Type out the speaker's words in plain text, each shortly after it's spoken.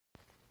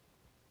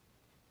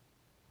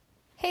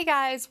Hey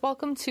guys,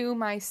 welcome to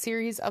my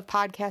series of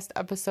podcast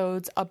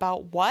episodes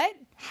about what?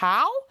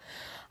 How?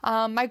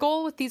 My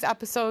goal with these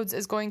episodes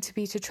is going to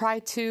be to try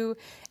to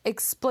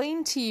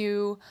explain to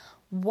you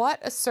what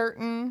a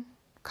certain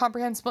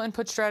comprehensible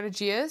input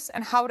strategy is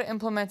and how to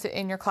implement it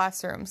in your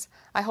classrooms.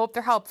 I hope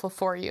they're helpful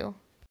for you.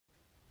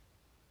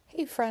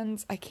 Hey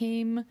friends, I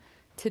came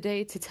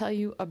today to tell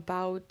you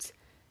about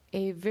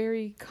a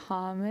very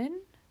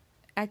common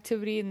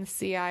activity in the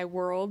CI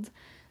world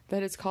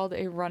that is called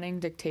a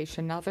running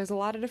dictation. Now, there's a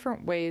lot of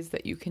different ways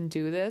that you can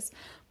do this,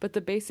 but the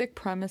basic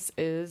premise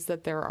is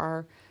that there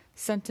are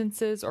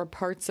sentences or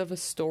parts of a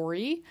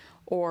story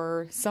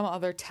or some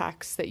other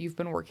text that you've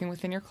been working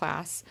with in your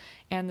class,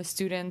 and the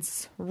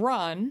students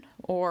run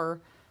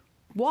or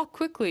walk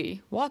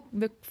quickly,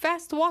 the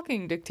fast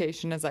walking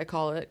dictation, as I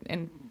call it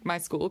in my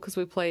school, because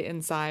we play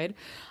inside,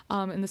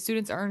 and the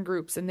students are in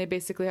groups, and they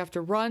basically have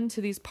to run to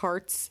these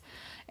parts,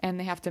 and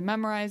they have to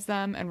memorize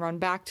them and run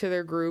back to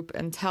their group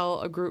and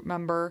tell a group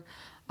member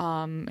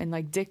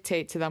and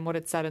dictate to them what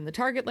it said in the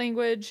target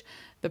language.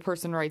 The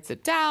person writes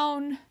it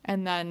down,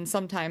 and then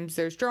sometimes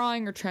there's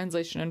drawing or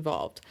translation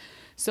involved.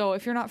 So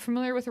if you're not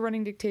familiar with a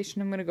running dictation,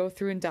 I'm going to go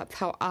through in depth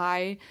how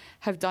I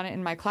have done it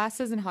in my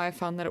classes and how I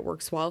found that it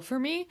works well for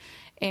me.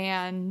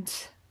 And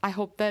I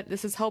hope that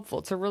this is helpful.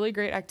 It's a really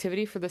great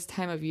activity for this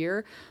time of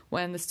year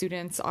when the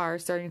students are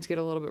starting to get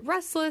a little bit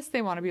restless.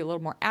 They want to be a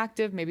little more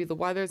active. Maybe the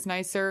weather's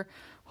nicer.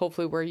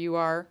 Hopefully where you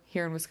are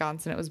here in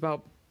Wisconsin, it was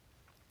about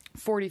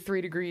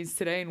 43 degrees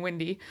today and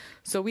windy,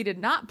 so we did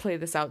not play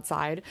this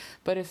outside,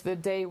 but if the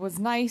day was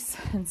nice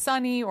and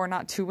sunny or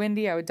not too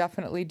windy, I would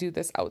definitely do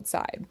this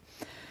outside.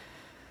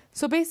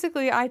 So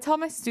basically, I tell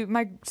my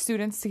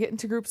students to get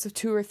into groups of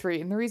 2 or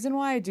 3, and the reason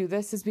why I do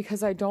this is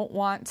because I don't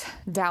want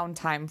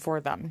downtime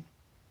for them.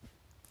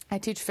 I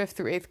teach 5th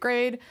through 8th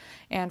grade,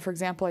 and for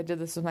example, I did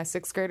this with my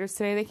 6th graders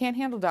today. They can't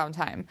handle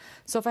downtime.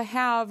 So if I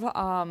have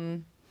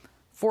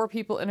 4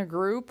 people in a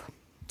group,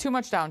 too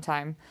much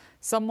downtime.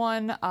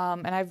 Someone,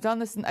 and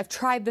I've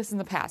tried this in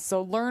the past,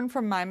 so learn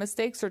from my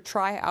mistakes or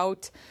try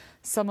out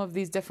some of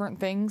these different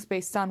things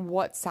based on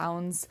what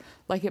sounds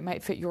like it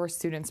might fit your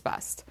students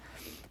best.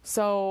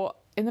 So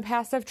in the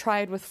past, I've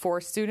tried with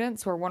 4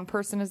 students where one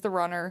person is the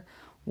runner,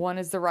 one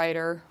is the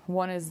writer,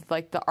 one is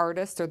like the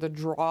artist or the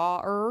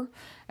drawer,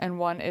 and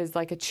one is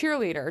like a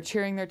cheerleader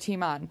cheering their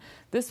team on.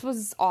 This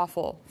was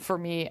awful for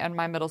me and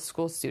my middle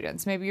school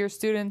students. Maybe your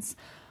students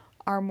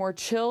are more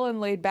chill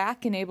and laid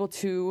back and able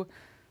to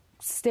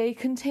stay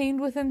contained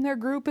within their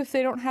group if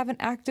they don't have an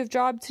active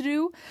job to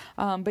do.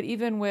 But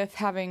even with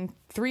having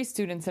 3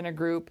 students in a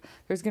group,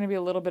 there's going to be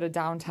a little bit of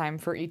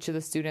downtime for each of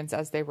the students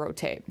as they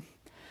rotate.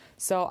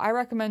 So I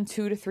recommend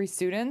 2 to 3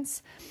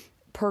 students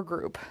per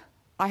group.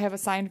 I have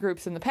assigned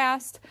groups in the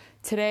past.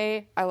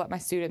 Today, I let my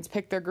students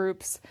pick their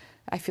groups.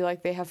 I feel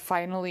like they have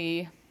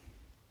finally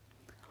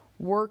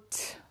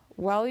worked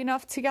well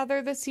enough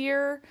together this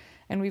year,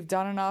 and we've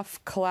done enough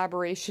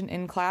collaboration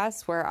in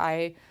class where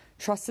I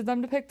trusted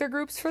them to pick their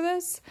groups for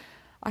this.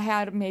 I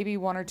had maybe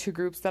 1 or 2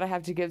 groups that I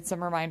have to give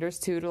some reminders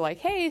to like,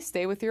 hey,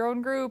 stay with your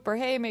own group, or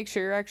hey, make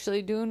sure you're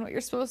actually doing what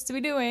you're supposed to be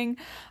doing.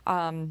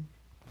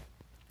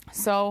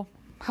 So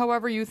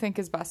however you think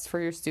is best for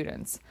your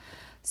students.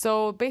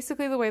 So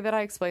basically the way that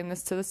I explain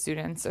this to the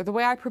students, or the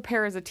way I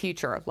prepare as a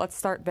teacher, let's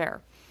start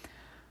there.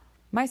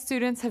 My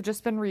students have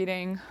just been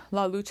reading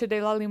La Lucha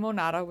de la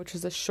Limonada, which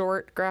is a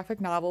short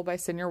graphic novel by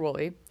Senor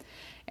Woolley,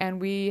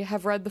 and we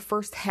have read the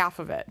first half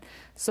of it.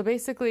 So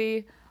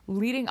basically,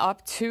 leading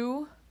up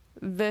to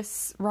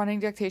this running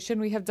dictation,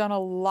 we have done a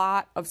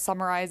lot of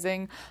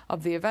summarizing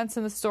of the events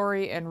in the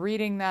story and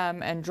reading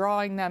them and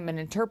drawing them and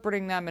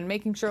interpreting them and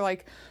making sure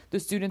like the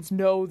students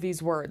know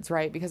these words,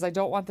 right? Because I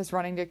don't want this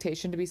running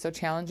dictation to be so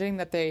challenging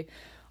that they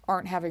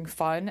aren't having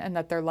fun and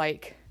that they're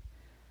like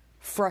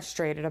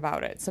frustrated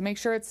about it. So make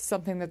sure it's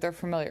something that they're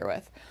familiar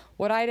with.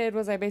 What I did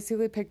was I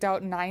basically picked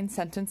out 9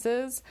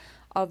 sentences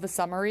of the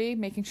summary,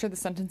 making sure the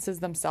sentences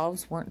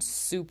themselves weren't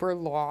super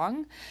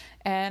long,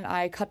 and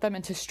I cut them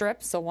into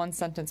strips, so 1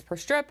 sentence per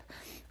strip.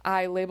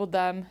 I labeled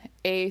them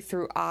A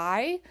through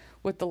I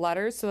with the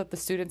letters so that the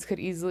students could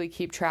easily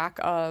keep track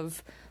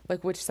of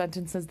like which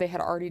sentences they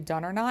had already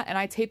done or not, and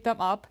I taped them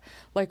up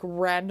like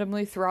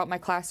randomly throughout my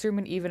classroom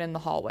and even in the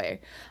hallway.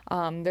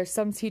 There's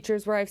some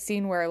teachers where I've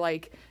seen where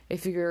like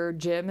if your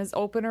gym is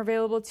open or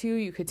available to you,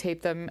 you could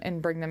tape them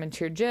and bring them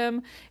into your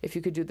gym. If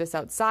you could do this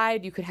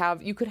outside, you could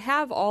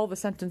have all the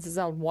sentences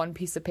on 1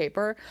 piece of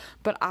paper,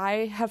 but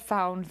I have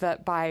found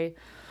that by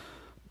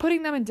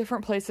putting them in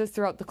different places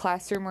throughout the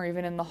classroom or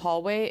even in the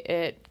hallway,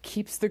 it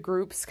keeps the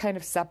groups kind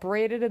of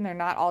separated and they're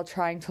not all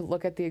trying to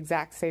look at the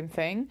exact same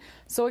thing.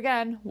 So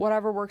again,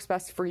 whatever works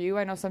best for you.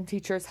 I know some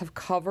teachers have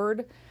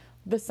covered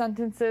the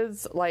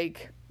sentences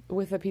like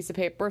with a piece of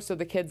paper so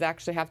the kids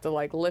actually have to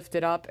like lift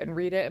it up and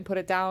read it and put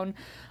it down.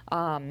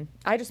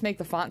 I just make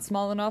the font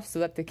small enough so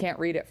that they can't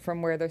read it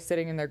from where they're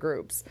sitting in their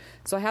groups.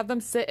 So I have them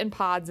sit in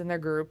pods in their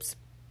groups.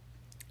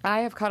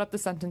 I have cut up the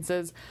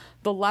sentences.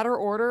 The letter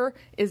order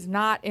is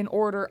not in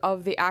order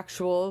of the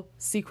actual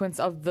sequence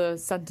of the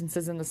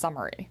sentences in the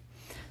summary.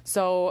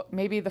 So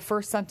maybe the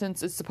first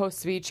sentence is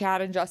supposed to be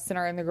Chad and Justin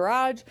are in the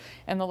garage,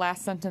 and the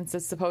last sentence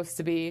is supposed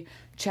to be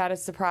Chad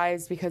is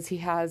surprised because he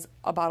has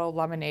a bottle of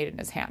lemonade in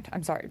his hand.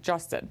 I'm sorry,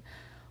 Justin.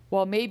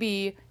 Well,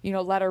 maybe,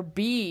 letter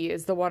B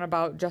is the one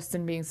about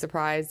Justin being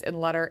surprised, and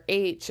letter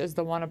H is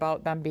the one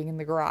about them being in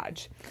the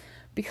garage.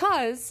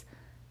 Because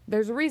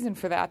there's a reason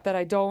for that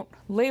I don't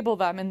label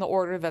them in the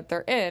order that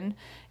they're in,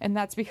 and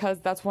that's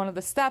because that's one of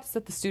the steps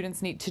that the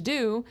students need to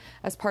do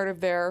as part of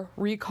their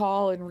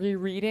recall and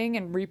rereading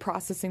and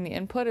reprocessing the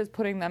input, is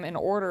putting them in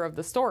order of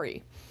the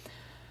story.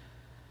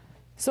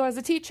 So as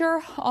a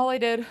teacher, all I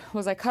did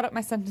was I cut up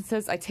my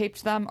sentences, I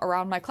taped them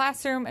around my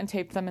classroom and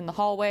taped them in the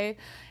hallway,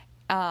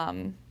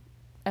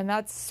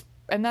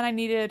 and then I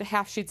needed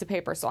half sheets of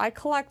paper. So I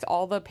collect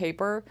all the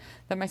paper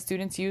that my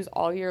students use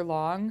all year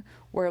long,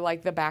 where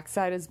like the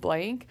backside is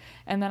blank,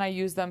 and then I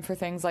use them for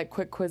things like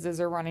quick quizzes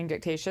or running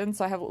dictation.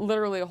 So I have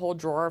literally a whole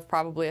drawer of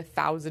probably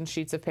 1,000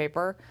 sheets of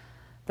paper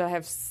that I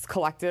have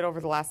collected over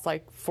the last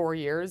 4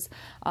 years.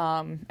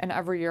 And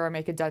every year I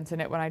make a dent in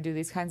it when I do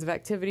these kinds of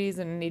activities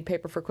and need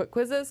paper for quick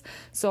quizzes.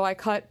 So I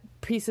cut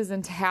pieces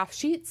into half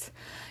sheets,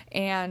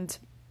 and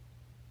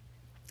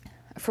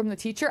from the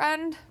teacher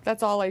end,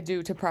 that's all I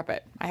do to prep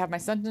it. I have my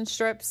sentence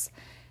strips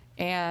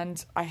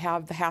and I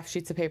have the half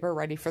sheets of paper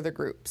ready for the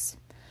groups.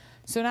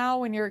 So now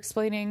when you're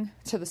explaining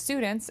to the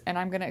students, and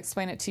I'm going to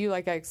explain it to you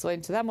like I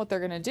explained to them what they're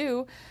going to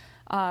do,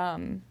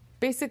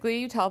 basically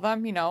you tell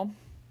them,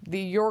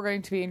 you're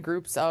going to be in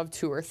groups of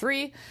 2 or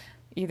 3,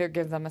 either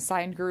give them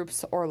assigned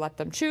groups or let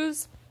them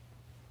choose.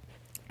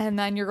 And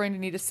then you're going to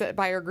need to sit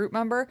by your group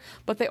member,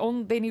 but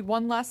they need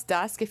one less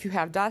desk. If you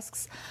have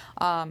desks,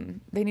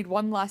 they need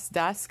one less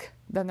desk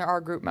than there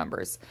are group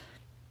members.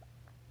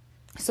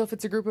 So if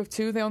it's a group of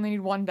 2, they only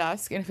need 1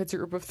 desk. And if it's a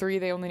group of 3,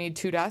 they only need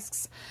 2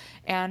 desks.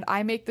 And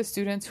I make the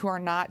students who are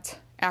not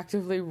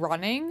actively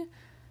running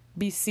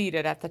be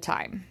seated at the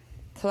time.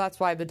 So that's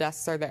why the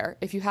desks are there.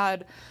 If you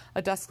had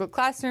a desk-lit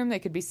classroom, they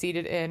could be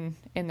seated in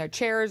their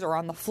chairs or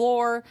on the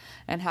floor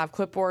and have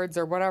clipboards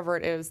or whatever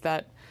it is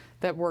that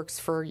works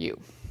for you.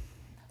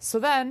 So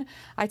then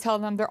I tell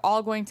them they're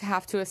all going to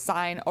have to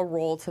assign a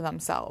role to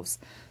themselves.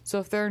 So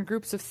if they're in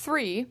groups of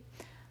 3,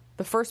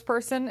 the first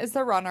person is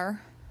the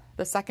runner,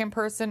 the second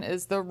person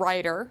is the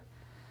writer,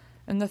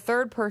 and the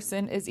third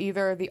person is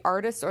either the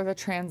artist or the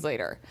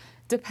translator.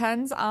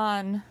 Depends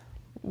on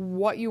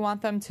what you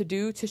want them to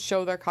do to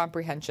show their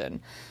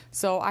comprehension.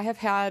 So I have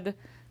had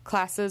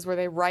classes where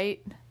they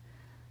write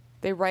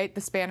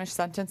the Spanish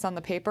sentence on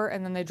the paper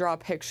and then they draw a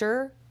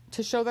picture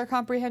to show their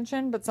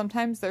comprehension, but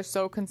sometimes they're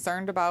so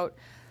concerned about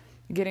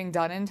getting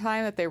done in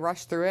time that they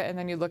rush through it, and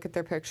then you look at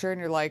their picture and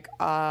you're like,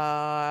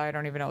 I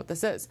don't even know what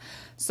this is.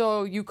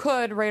 So you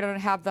could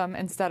have them,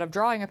 instead of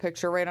drawing a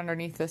picture, right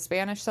underneath the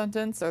Spanish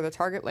sentence or the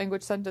target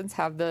language sentence,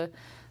 have the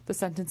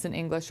sentence in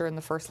English or in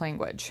the first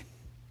language.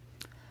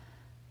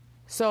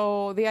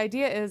 So the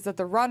idea is that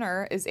the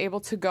runner is able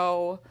to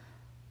go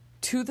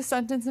to the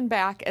sentence and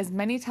back as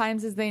many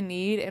times as they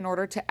need in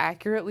order to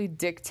accurately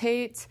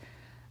dictate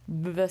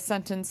the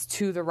sentence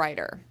to the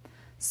writer.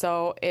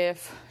 So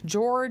if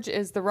George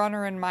is the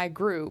runner in my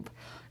group,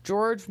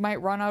 George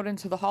might run out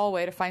into the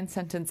hallway to find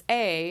sentence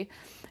A,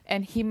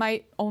 and he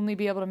might only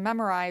be able to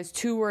memorize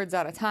 2 words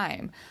at a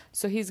time.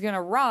 So he's going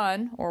to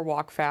run, or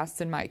walk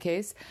fast in my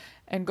case,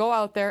 and go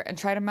out there and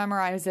try to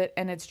memorize it.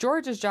 And it's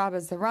George's job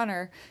as the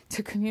runner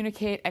to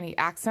communicate any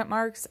accent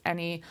marks,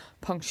 any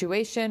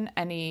punctuation,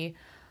 any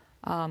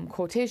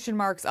quotation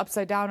marks,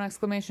 upside down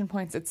exclamation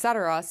points,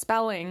 etc.,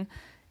 spelling.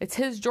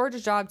 It's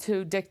George's job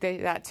to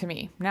dictate that to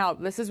me. Now,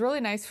 this is really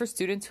nice for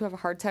students who have a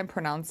hard time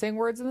pronouncing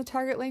words in the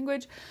target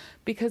language,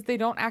 because they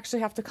don't actually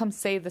have to come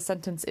say the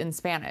sentence in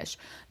Spanish.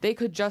 They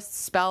could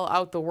just spell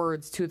out the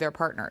words to their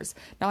partners.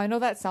 Now, I know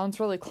that sounds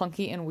really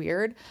clunky and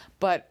weird,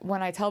 but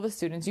when I tell the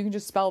students you can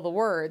just spell the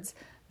words,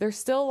 they're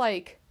still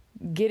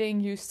getting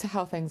used to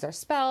how things are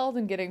spelled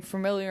and getting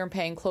familiar and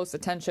paying close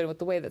attention with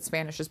the way that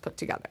Spanish is put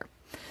together.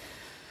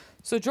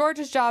 So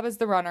George's job as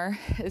the runner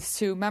is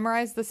to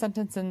memorize the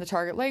sentence in the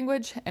target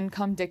language and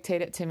come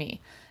dictate it to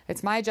me.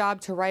 It's my job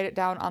to write it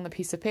down on the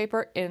piece of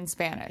paper in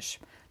Spanish.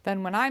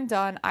 Then when I'm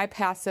done, I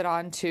pass it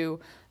on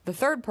to the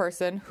third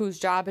person, whose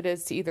job it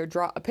is to either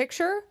draw a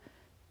picture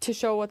to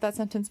show what that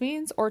sentence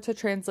means or to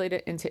translate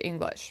it into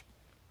English.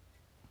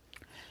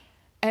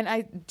 And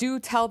I do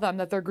tell them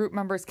that their group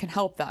members can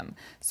help them.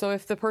 So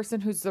if the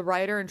person who's the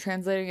writer and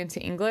translating into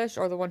English,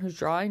 or the one who's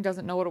drawing,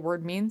 doesn't know what a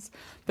word means,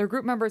 their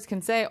group members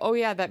can say, oh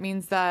yeah, that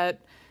means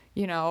that,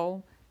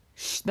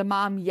 the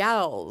mom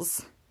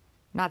yells,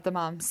 not the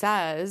mom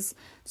says.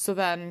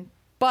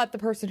 But the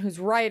person who's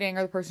writing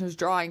or the person who's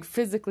drawing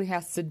physically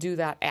has to do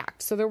that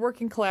act. So they're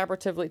working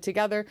collaboratively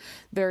together.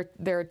 They're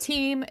a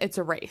team. It's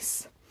a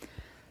race.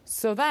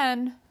 So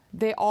then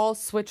they all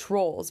switch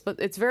roles. But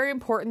it's very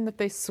important that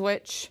they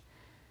switch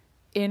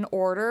in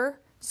order.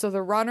 So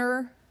the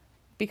runner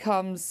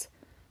becomes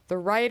the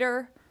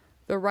writer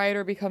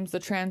becomes the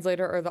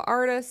translator or the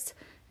artist,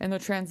 and the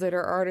translator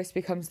or artist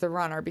becomes the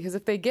runner. Because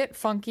if they get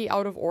funky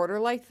out of order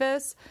like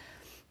this,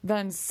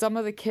 then some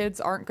of the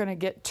kids aren't going to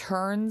get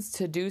turns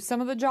to do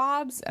some of the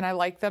jobs. And I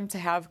like them to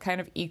have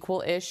kind of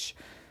equal-ish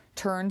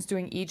turns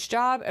doing each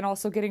job, and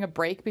also getting a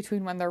break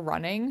between when they're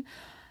running,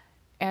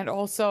 and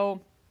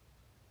also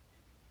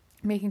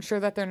making sure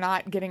that they're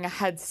not getting a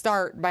head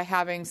start by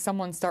having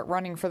someone start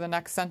running for the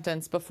next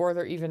sentence before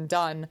they're even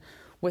done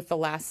with the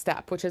last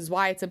step, which is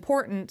why it's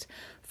important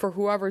for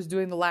whoever's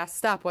doing the last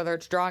step, whether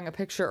it's drawing a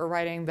picture or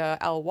writing the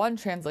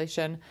L1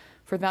 translation,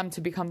 for them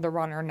to become the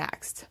runner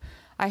next.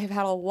 I have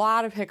had a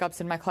lot of hiccups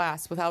in my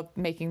class without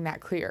making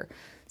that clear.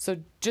 So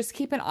just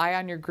keep an eye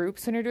on your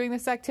groups when you're doing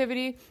this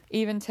activity.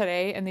 Even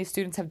today, and these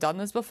students have done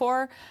this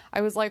before, I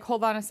was like,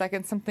 hold on a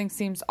second, something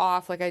seems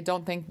off. Like, I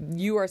don't think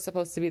you are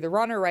supposed to be the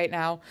runner right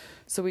now.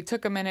 So we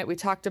took a minute, we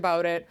talked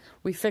about it,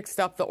 we fixed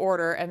up the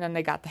order, and then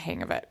they got the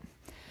hang of it.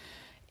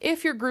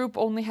 If your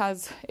groups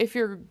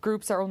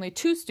are only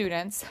 2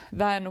 students,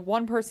 then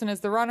one person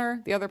is the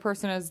runner, the other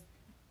person is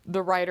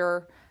the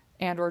writer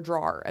and or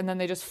drawer, and then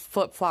they just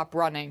flip-flop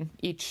running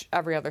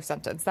every other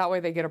sentence. That way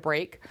they get a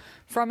break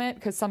from it,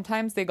 because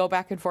sometimes they go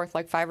back and forth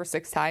like 5 or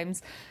 6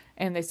 times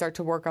and they start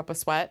to work up a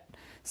sweat.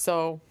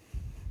 So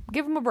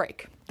give them a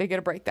break. They get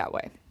a break that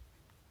way.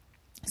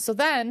 So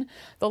then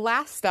the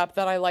last step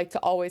that I like to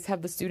always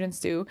have the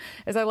students do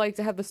is I like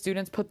to have the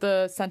students put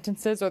the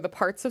sentences or the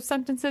parts of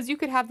sentences. You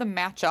could have them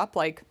match up,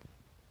 like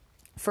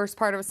first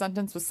part of a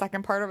sentence with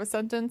second part of a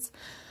sentence,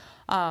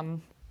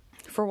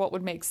 for what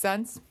would make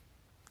sense.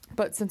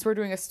 But since we're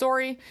doing a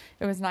story,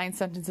 it was 9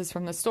 sentences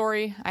from the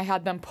story. I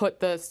had them put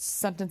the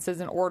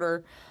sentences in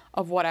order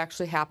of what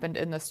actually happened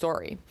in the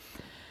story.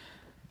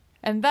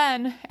 And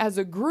then as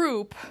a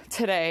group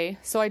today,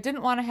 so I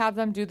didn't want to have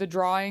them do the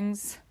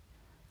drawings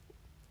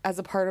as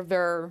a part of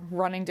their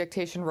running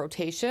dictation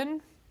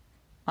rotation.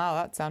 Wow,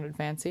 that sounded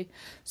fancy.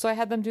 So I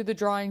had them do the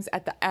drawings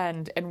at the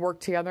end and work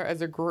together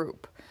as a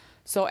group.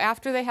 So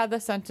after they had the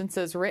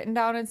sentences written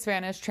down in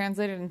Spanish,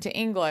 translated into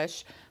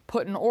English,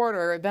 put in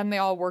order, then they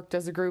all worked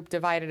as a group,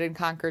 divided and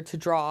conquered, to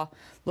draw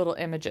little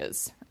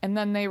images. And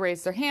then they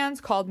raised their hands,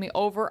 called me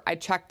over, I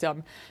checked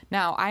them.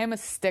 Now, I am a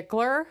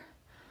stickler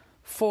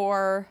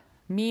for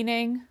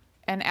meaning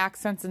and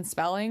accents and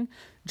spelling,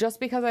 just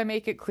because I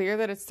make it clear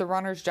that it's the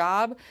runner's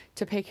job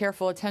to pay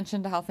careful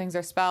attention to how things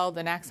are spelled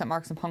and accent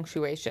marks and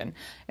punctuation.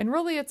 And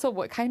really, it's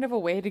kind of a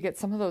way to get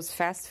some of those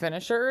fast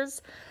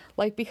finishers,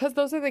 because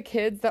those are the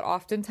kids that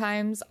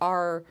oftentimes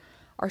are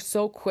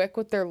so quick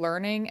with their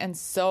learning and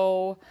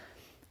so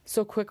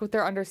quick with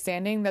their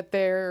understanding that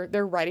they're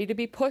ready to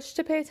be pushed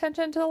to pay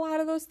attention to a lot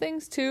of those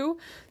things too.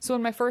 So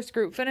when my first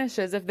group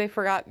finishes, if they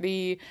forgot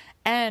the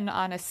N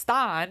on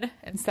están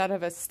instead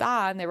of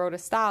están, they wrote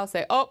está, I'll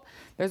say, oh,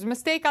 there's a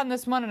mistake on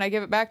this one, and I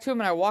give it back to them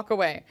and I walk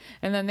away.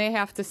 And then they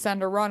have to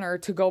send a runner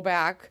to go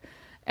back,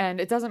 and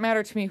it doesn't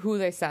matter to me who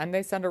they send.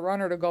 They send a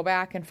runner to go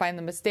back and find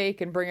the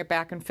mistake and bring it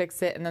back and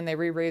fix it, and then they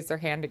re-raise their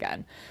hand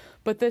again.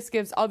 But this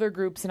gives other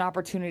groups an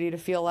opportunity to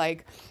feel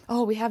like,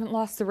 oh, we haven't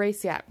lost the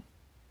race yet.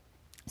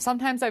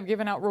 Sometimes I've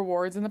given out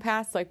rewards in the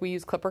past, like we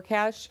use Clipper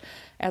Cash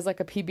as like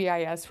a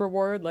PBIS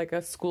reward, like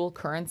a school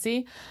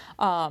currency.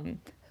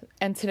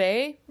 And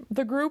today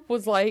the group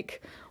was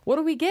like, what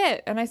do we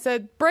get? And I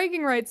said,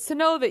 bragging rights to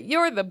know that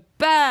you're the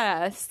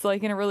best,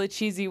 like in a really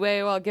cheesy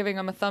way, while giving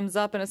them a thumbs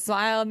up and a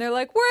smile. And they're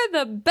like, we're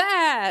the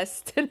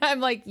best. And I'm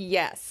like,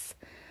 yes.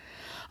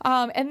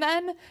 And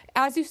then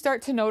as you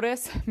start to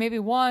notice maybe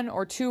 1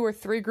 or 2 or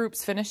 3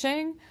 groups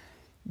finishing,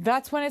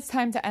 that's when it's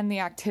time to end the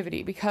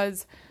activity,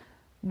 because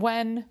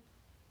when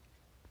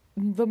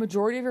the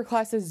majority of your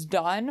class is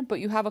done, but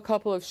you have a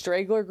couple of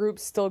straggler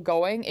groups still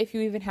going, if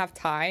you even have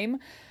time,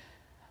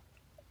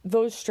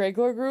 those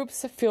straggler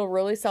groups feel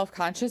really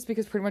self-conscious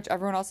because pretty much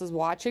everyone else is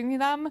watching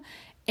them,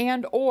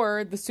 and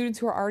or the students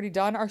who are already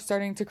done are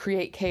starting to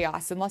create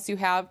chaos unless you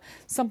have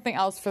something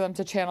else for them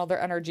to channel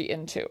their energy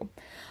into.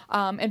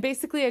 And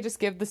basically I just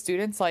give the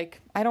students,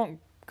 like, I don't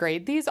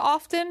grade these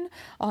often.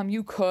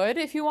 You could,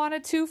 if you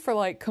wanted to, for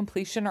like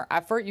completion or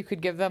effort, you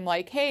could give them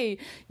like, hey,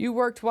 you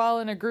worked well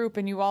in a group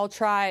and you all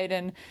tried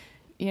and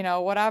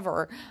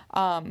whatever.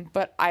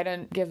 But I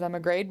didn't give them a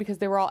grade because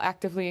they were all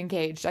actively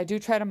engaged. I do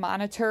try to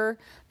monitor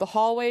the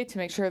hallway to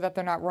make sure that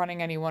they're not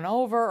running anyone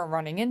over or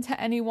running into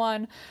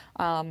anyone.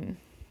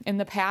 In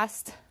the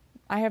past,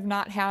 I have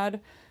not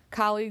had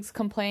colleagues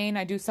complain.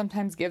 I do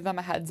sometimes give them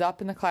a heads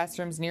up in the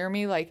classrooms near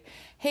me, like,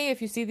 hey,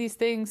 if you see these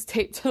things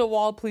taped to the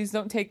wall, please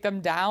don't take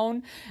them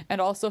down. And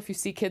also, if you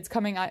see kids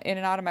coming in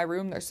and out of my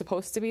room, they're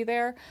supposed to be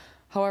there.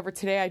 However,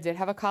 today I did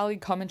have a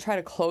colleague come and try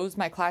to close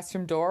my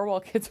classroom door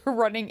while kids were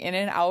running in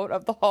and out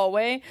of the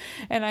hallway.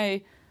 And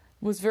I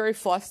was very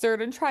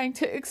flustered and trying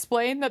to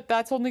explain that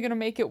that's only going to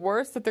make it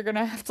worse, that they're going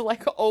to have to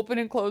like open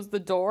and close the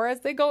door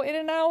as they go in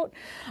and out.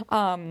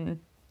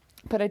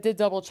 But I did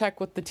double check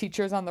with the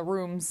teachers on the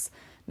rooms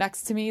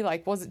next to me,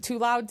 like, was it too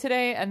loud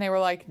today? And they were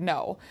like,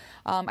 no.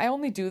 I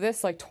only do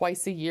this like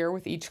twice a year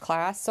with each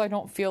class, so I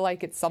don't feel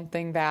like it's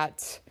something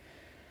that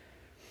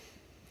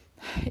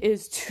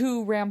is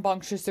too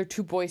rambunctious or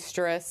too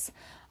boisterous.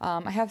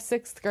 I have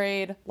 6th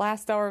grade,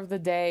 last hour of the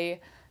day.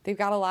 they've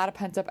got a lot of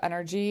pent up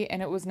energy,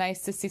 and it was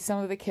nice to see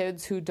some of the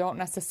kids who don't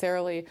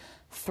necessarily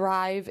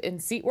thrive in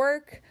seat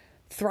work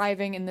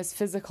thriving in this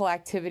physical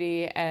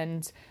activity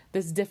and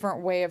this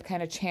different way of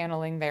kind of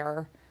channeling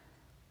their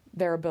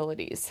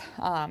abilities.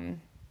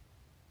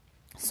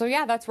 So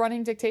yeah, that's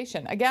running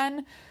dictation.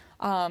 Again,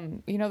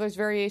 there's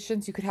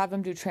variations. You could have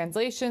them do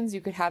translations.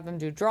 You could have them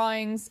do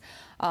drawings.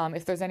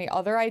 If there's any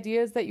other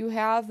ideas that you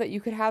have that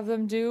you could have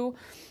them do,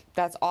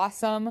 that's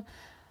awesome.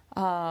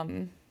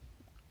 I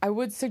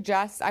would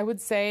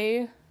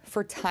say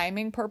for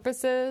timing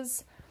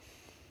purposes,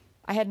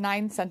 I had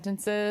 9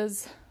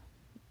 sentences,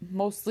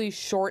 mostly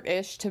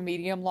short-ish to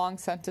medium-long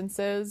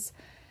sentences,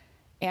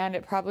 and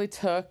it probably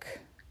took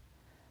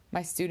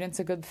my students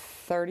a good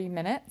 30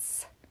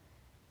 minutes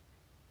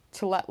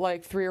to let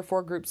like 3 or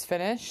 4 groups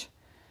finish.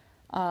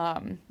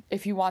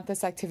 If you want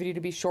this activity to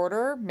be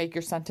shorter, make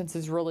your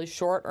sentences really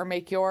short, or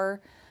make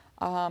your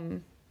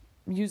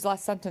use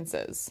less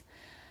sentences.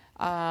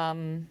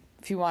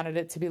 If you wanted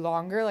it to be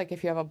longer, like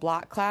if you have a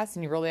block class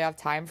and you really have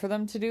time for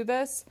them to do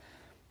this,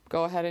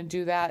 go ahead and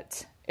do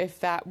that if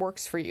that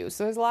works for you.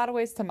 So there's a lot of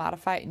ways to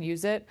modify it and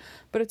use it,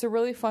 but it's a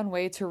really fun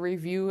way to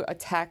review a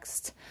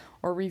text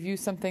or review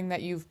something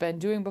that you've been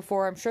doing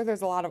before. I'm sure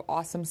there's a lot of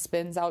awesome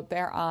spins out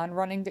there on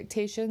running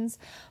dictations,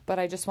 but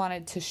I just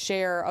wanted to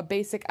share a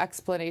basic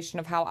explanation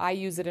of how I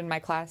use it in my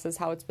classes,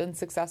 how it's been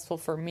successful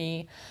for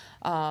me.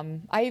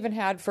 I even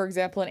had, for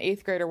example, an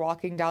 8th grader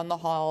walking down the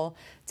hall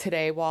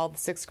today while the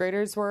 6th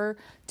graders were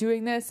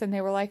doing this, and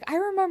they were like, I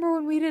remember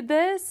when we did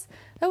this.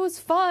 That was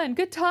fun.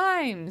 Good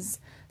times.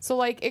 So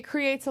like it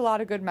creates a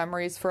lot of good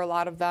memories for a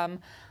lot of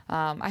them.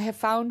 I have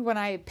found when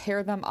I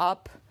pair them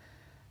up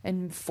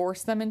and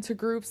force them into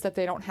groups that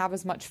they don't have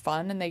as much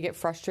fun and they get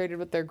frustrated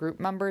with their group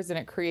members, and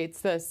it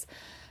creates this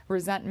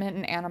resentment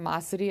and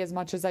animosity. As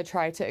much as I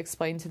try to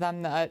explain to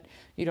them that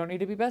you don't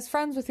need to be best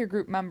friends with your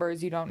group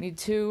members, you don't need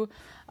to,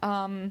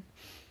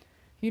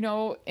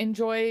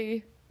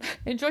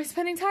 enjoy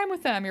spending time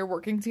with them. You're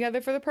working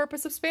together for the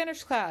purpose of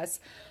Spanish class.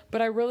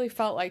 But I really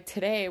felt like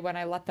today when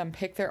I let them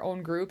pick their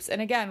own groups,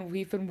 and again,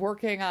 we've been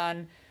working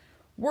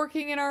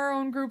in our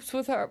own groups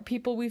with our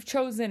people we've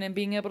chosen and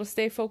being able to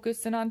stay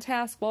focused and on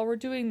task while we're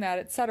doing that,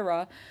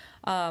 etc.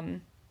 I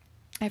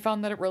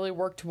found that it really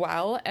worked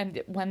well.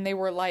 And when they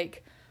were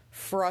like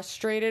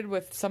frustrated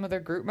with some of their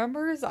group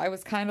members, I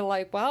was kind of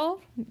like,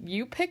 well,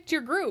 you picked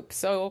your group,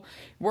 so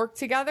work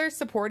together,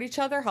 support each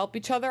other, help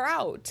each other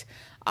out.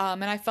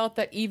 And I felt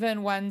that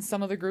even when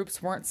some of the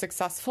groups weren't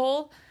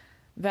successful,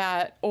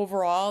 that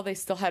overall they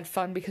still had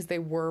fun because they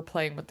were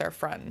playing with their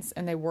friends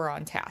and they were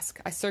on task.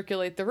 I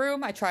circulate the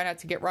room. I try not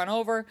to get run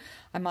over.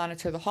 I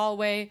monitor the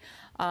hallway.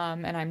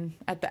 And I'm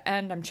at the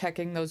end, I'm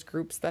checking those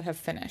groups that have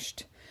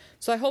finished.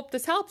 So I hope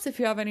this helps. If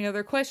you have any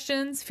other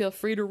questions, feel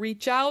free to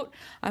reach out.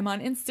 I'm on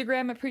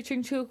Instagram at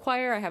Preaching to a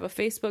Choir. I have a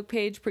Facebook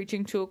page,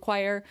 Preaching to a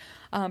Choir.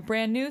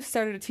 Brand new,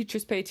 started a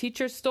Teachers Pay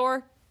Teachers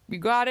store. You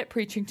got it,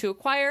 Preaching to a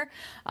Choir.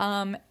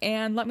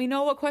 And let me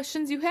know what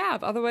questions you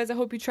have. Otherwise, I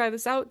hope you try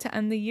this out to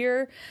end the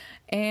year,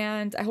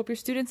 and I hope your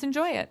students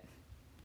enjoy it.